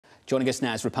Joining us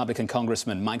now is Republican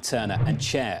Congressman Mike Turner and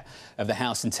Chair of the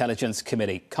House Intelligence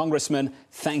Committee. Congressman,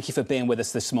 thank you for being with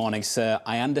us this morning, sir.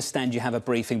 I understand you have a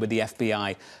briefing with the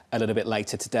FBI a little bit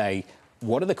later today.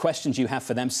 What are the questions you have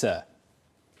for them, sir?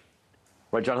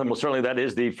 Right, Jonathan. Well, certainly that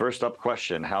is the first up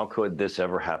question. How could this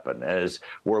ever happen? As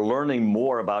we're learning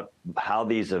more about how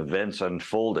these events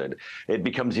unfolded, it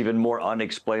becomes even more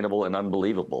unexplainable and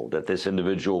unbelievable that this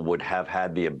individual would have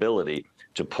had the ability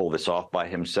to pull this off by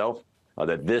himself,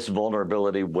 that this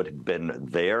vulnerability would have been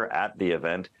there at the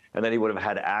event, and that he would have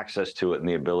had access to it and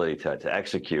the ability to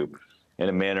execute in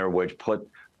a manner which put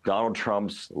Donald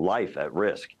Trump's life at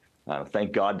risk.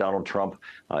 Thank God Donald Trump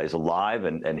is alive,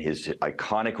 and his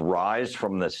iconic rise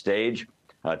from the stage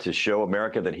to show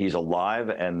America that he's alive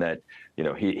and that, you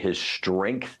know, his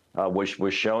strength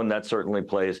was shown. That certainly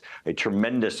plays a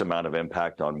tremendous amount of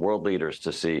impact on world leaders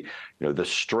to see, you know, the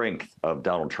strength of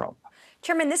Donald Trump.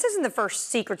 Chairman, this isn't the first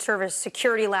Secret Service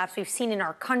security lapse we've seen in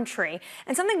our country.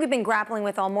 And something we've been grappling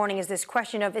with all morning is this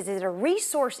question of, is it a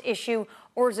resource issue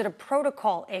or is it a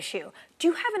protocol issue? Do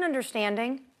you have an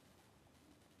understanding?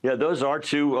 Yeah, those are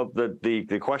two of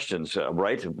the questions,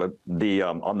 right? But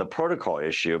on the protocol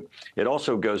issue, it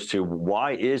also goes to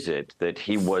why is it that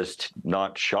he was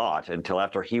not shot until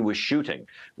after he was shooting,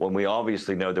 when we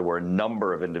obviously know there were a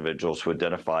number of individuals who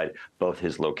identified both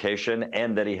his location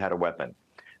and that he had a weapon.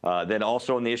 Then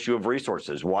also on the issue of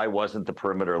resources, why wasn't the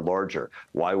perimeter larger?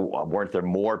 Why weren't there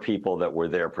more people that were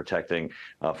there protecting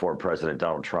former President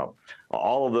Donald Trump?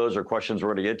 All of those are questions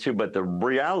we're going to get to, but the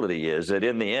reality is that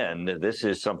in the end, this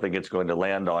is something that's going to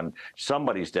land on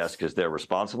somebody's desk as they're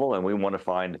responsible, and we want to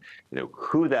find, you know,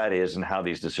 who that is and how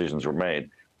these decisions were made,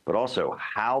 but also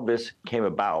how this came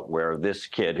about, where this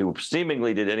kid, who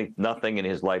seemingly did nothing in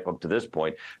his life up to this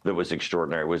point that was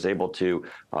extraordinary, was able to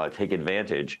take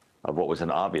advantage of what was an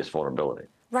obvious vulnerability.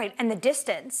 Right, and the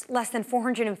distance, less than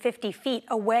 450 feet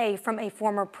away from a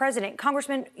former president.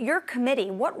 Congressman, your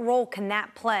committee, what role can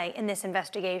that play in this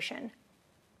investigation?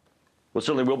 Well,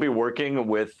 certainly we'll be working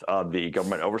with the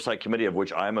Government Oversight Committee, of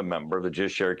which I'm a member, the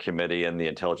Judiciary Committee and the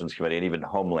Intelligence Committee, and even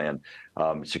Homeland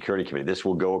Security Committee. This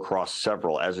will go across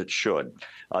several, as it should.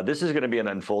 This is going to be an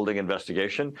unfolding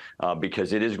investigation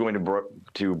because it is going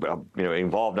to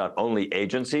involve not only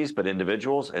agencies but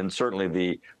individuals, and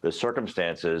certainly the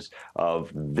circumstances of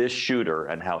this shooter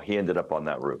and how he ended up on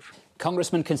that roof.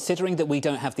 Congressman, considering that we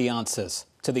don't have the answers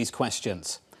to these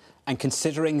questions, and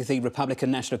considering the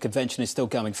Republican National Convention is still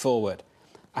going forward,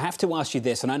 I have to ask you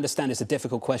this, and I understand it's a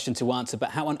difficult question to answer, but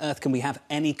how on earth can we have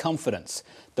any confidence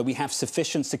that we have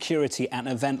sufficient security at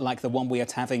an event like the one we are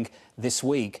having this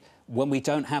week when we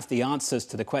don't have the answers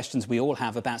to the questions we all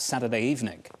have about Saturday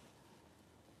evening?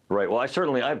 Right. Well,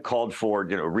 I've called for,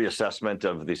 reassessment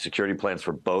of the security plans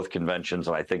for both conventions,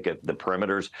 and I think the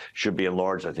perimeters should be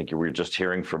enlarged. I think you were just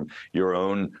hearing from your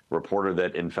own reporter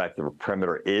that, in fact, the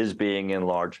perimeter is being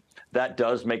enlarged. That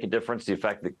does make a difference. The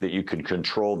fact that you can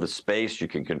control the space, you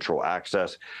can control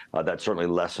access, that certainly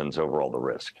lessens overall the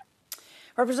risk.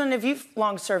 Representative, you've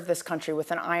long served this country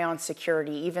with an eye on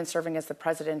security, even serving as the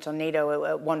president on NATO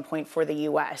at one point for the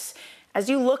U.S. As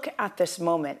you look at this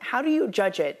moment, how do you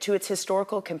judge it to its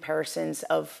historical comparisons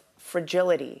of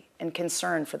fragility and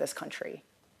concern for this country?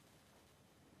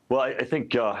 Well, I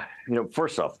think,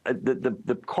 first off,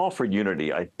 the call for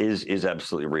unity is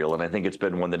absolutely real. And I think it's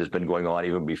been one that has been going on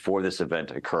even before this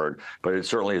event occurred, but it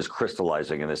certainly is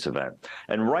crystallizing in this event.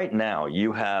 And right now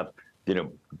you have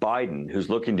Biden, who's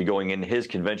looking to going in his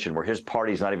convention where his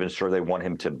party's not even sure they want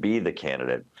him to be the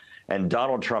candidate, and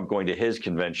Donald Trump going to his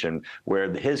convention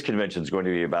where his convention is going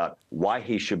to be about why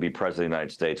he should be president of the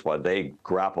United States, while they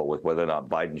grapple with whether or not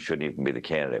Biden shouldn't even be the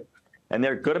candidate. And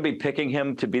they're going to be picking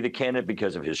him to be the candidate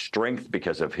because of his strength,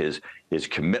 because of his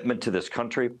commitment to this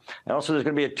country. And also there's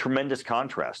going to be a tremendous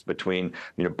contrast between,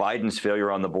 Biden's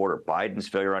failure on the border, Biden's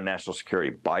failure on national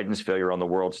security, Biden's failure on the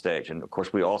world stage. And of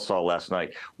course, we all saw last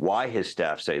night why his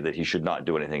staff say that he should not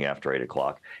do anything after 8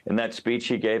 o'clock. In that speech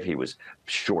he gave, he was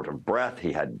short of breath.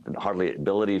 He had hardly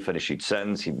ability to finish each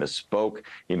sentence. He misspoke.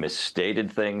 He misstated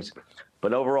things.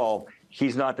 But overall,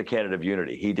 he's not the candidate of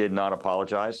unity. He did not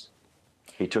apologize.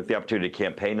 He took the opportunity to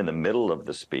campaign in the middle of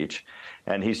the speech,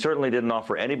 and he certainly didn't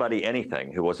offer anybody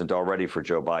anything who wasn't already for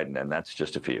Joe Biden, and that's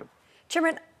just a few.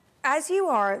 Chairman, as you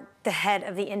are the head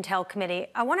of the Intel Committee,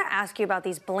 I want to ask you about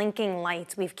these blinking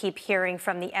lights we keep hearing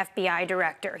from the FBI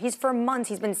director. For months,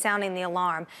 he's been sounding the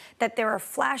alarm that there are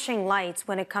flashing lights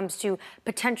when it comes to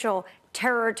potential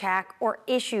terror attack or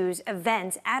issues,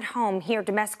 events at home here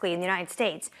domestically in the United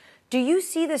States. Do you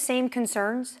see the same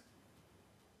concerns?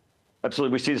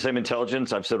 Absolutely. We see the same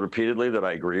intelligence. I've said repeatedly that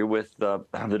I agree with the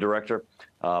director.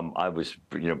 I was,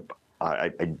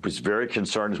 I was very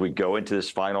concerned as we go into this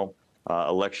final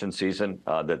election season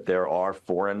that there are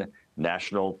foreign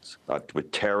nationals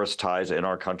with terrorist ties in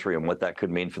our country and what that could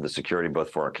mean for the security,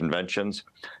 both for our conventions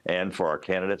and for our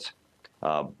candidates.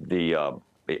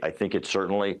 I think it's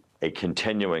certainly a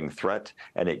continuing threat,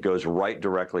 and it goes right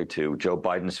directly to Joe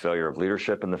Biden's failure of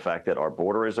leadership and the fact that our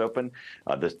border is open.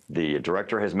 The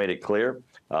director has made it clear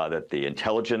that the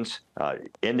intelligence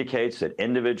indicates that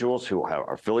individuals who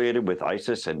are affiliated with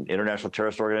ISIS and international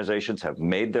terrorist organizations have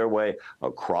made their way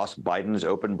across Biden's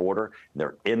open border.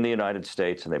 They're in the United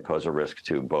States, and they pose a risk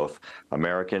to both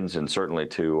Americans and certainly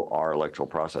to our electoral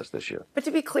process this year. But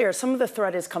to be clear, some of the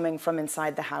threat is coming from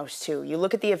inside the House, too. You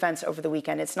look at the events over the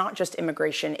weekend, it's not just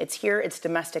immigration, it's here, it's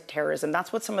domestic terrorism.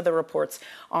 That's what some of the reports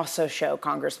also show,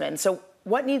 Congressman. So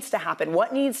what needs to happen?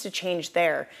 What needs to change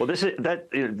there? Well,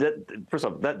 first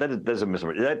off,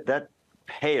 that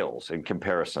pales in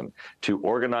comparison to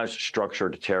organized,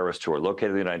 structured terrorists who are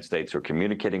located in the United States, who are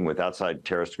communicating with outside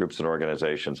terrorist groups and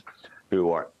organizations, who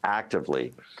are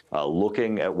actively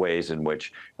looking at ways in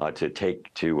which to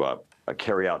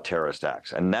carry out terrorist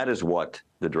acts. And that is what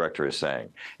the director is saying.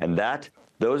 And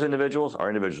those individuals are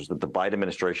individuals that the Biden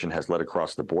administration has led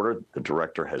across the border. The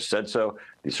director has said so.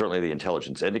 Certainly the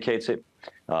intelligence indicates it.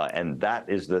 And that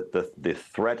is the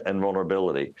threat and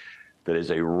vulnerability that is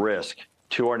a risk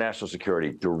to our national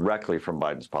security directly from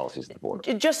Biden's policies at the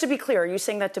border. Just to be clear, are you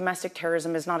saying that domestic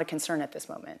terrorism is not a concern at this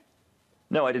moment?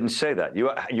 No, I didn't say that.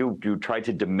 You tried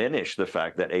to diminish the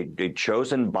fact that a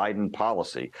chosen Biden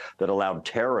policy that allowed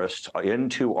terrorists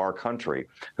into our country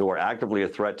who are actively a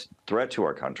threat to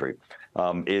our country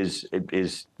is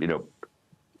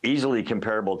easily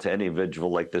comparable to any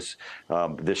individual like this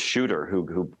shooter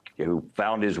who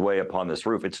found his way upon this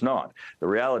roof. It's not. The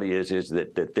reality is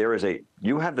that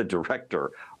you have the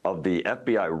director of the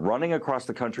FBI running across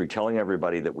the country telling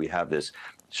everybody that we have this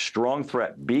strong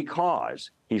threat because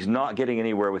he's not getting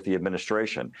anywhere with the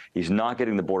administration. He's not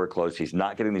getting the border closed. He's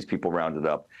not getting these people rounded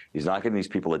up. He's not getting these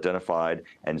people identified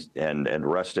and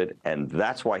arrested. And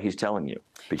that's why he's telling you,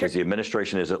 because the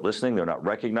administration isn't listening. They're not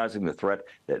recognizing the threat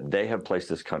that they have placed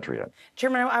this country in.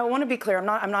 Chairman, I want to be clear.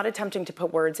 I'm not attempting to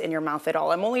put words in your mouth at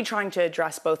all. I'm only trying to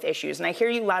address both issues. And I hear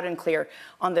you loud and clear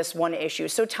on this one issue.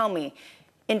 So tell me,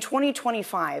 in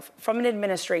 2025, from an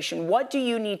administration, what do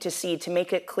you need to see to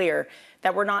make it clear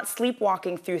that we're not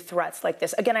sleepwalking through threats like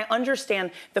this? Again, I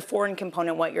understand the foreign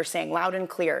component, what you're saying, loud and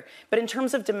clear. But in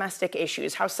terms of domestic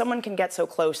issues, how someone can get so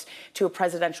close to a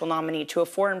presidential nominee, to a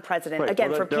foreign president, right.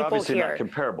 Again, well, for people obviously here. Not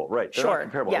comparable, right? They're sure. not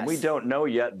comparable. Yes. And we don't know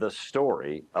yet the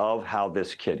story of how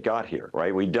this kid got here,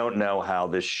 right? We don't know how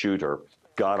this shooter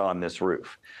got on this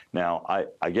roof. Now,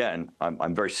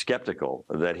 I'm very skeptical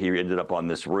that he ended up on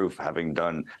this roof having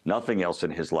done nothing else in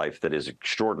his life that is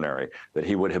extraordinary, that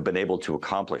he would have been able to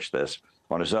accomplish this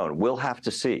on his own. We'll have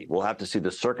to see. We'll have to see the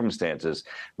circumstances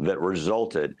that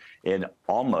resulted in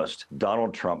almost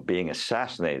Donald Trump being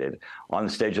assassinated on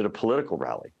the stage at a political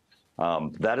rally.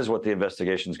 That is what the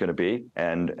investigation is going to be,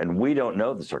 and we don't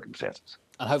know the circumstances.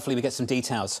 And hopefully we get some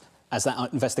details as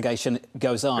that investigation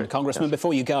goes on. Great. Congressman, Yes.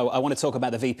 before you go, I want to talk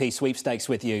about the VP sweepstakes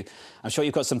with you. I'm sure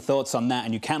you've got some thoughts on that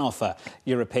and you can offer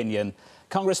your opinion.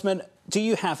 Congressman, do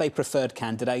you have a preferred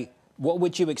candidate? What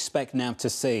would you expect now to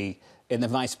see in the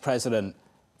vice president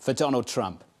for Donald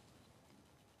Trump?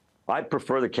 I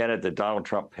prefer the candidate that Donald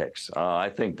Trump picks. I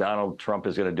think Donald Trump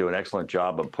is going to do an excellent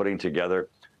job of putting together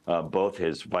both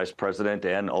his vice president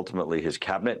and ultimately his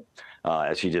cabinet,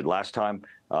 as he did last time.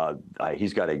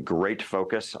 He's got a great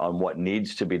focus on what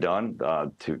needs to be done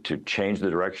to change the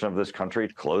direction of this country,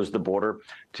 to close the border,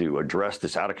 to address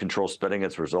this out-of-control spending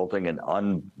that's resulting in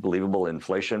unbelievable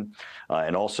inflation,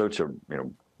 and also to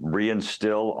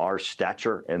reinstill our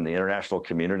stature in the international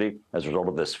community as a result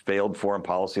of this failed foreign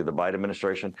policy of the Biden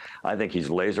administration. I think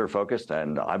he's laser-focused,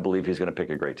 and I believe he's going to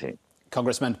pick a great team.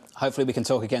 Congressman, hopefully we can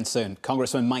talk again soon.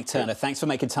 Congressman Mike Turner, thanks for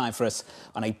making time for us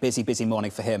on a busy, busy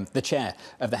morning for him, the chair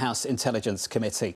of the House Intelligence Committee.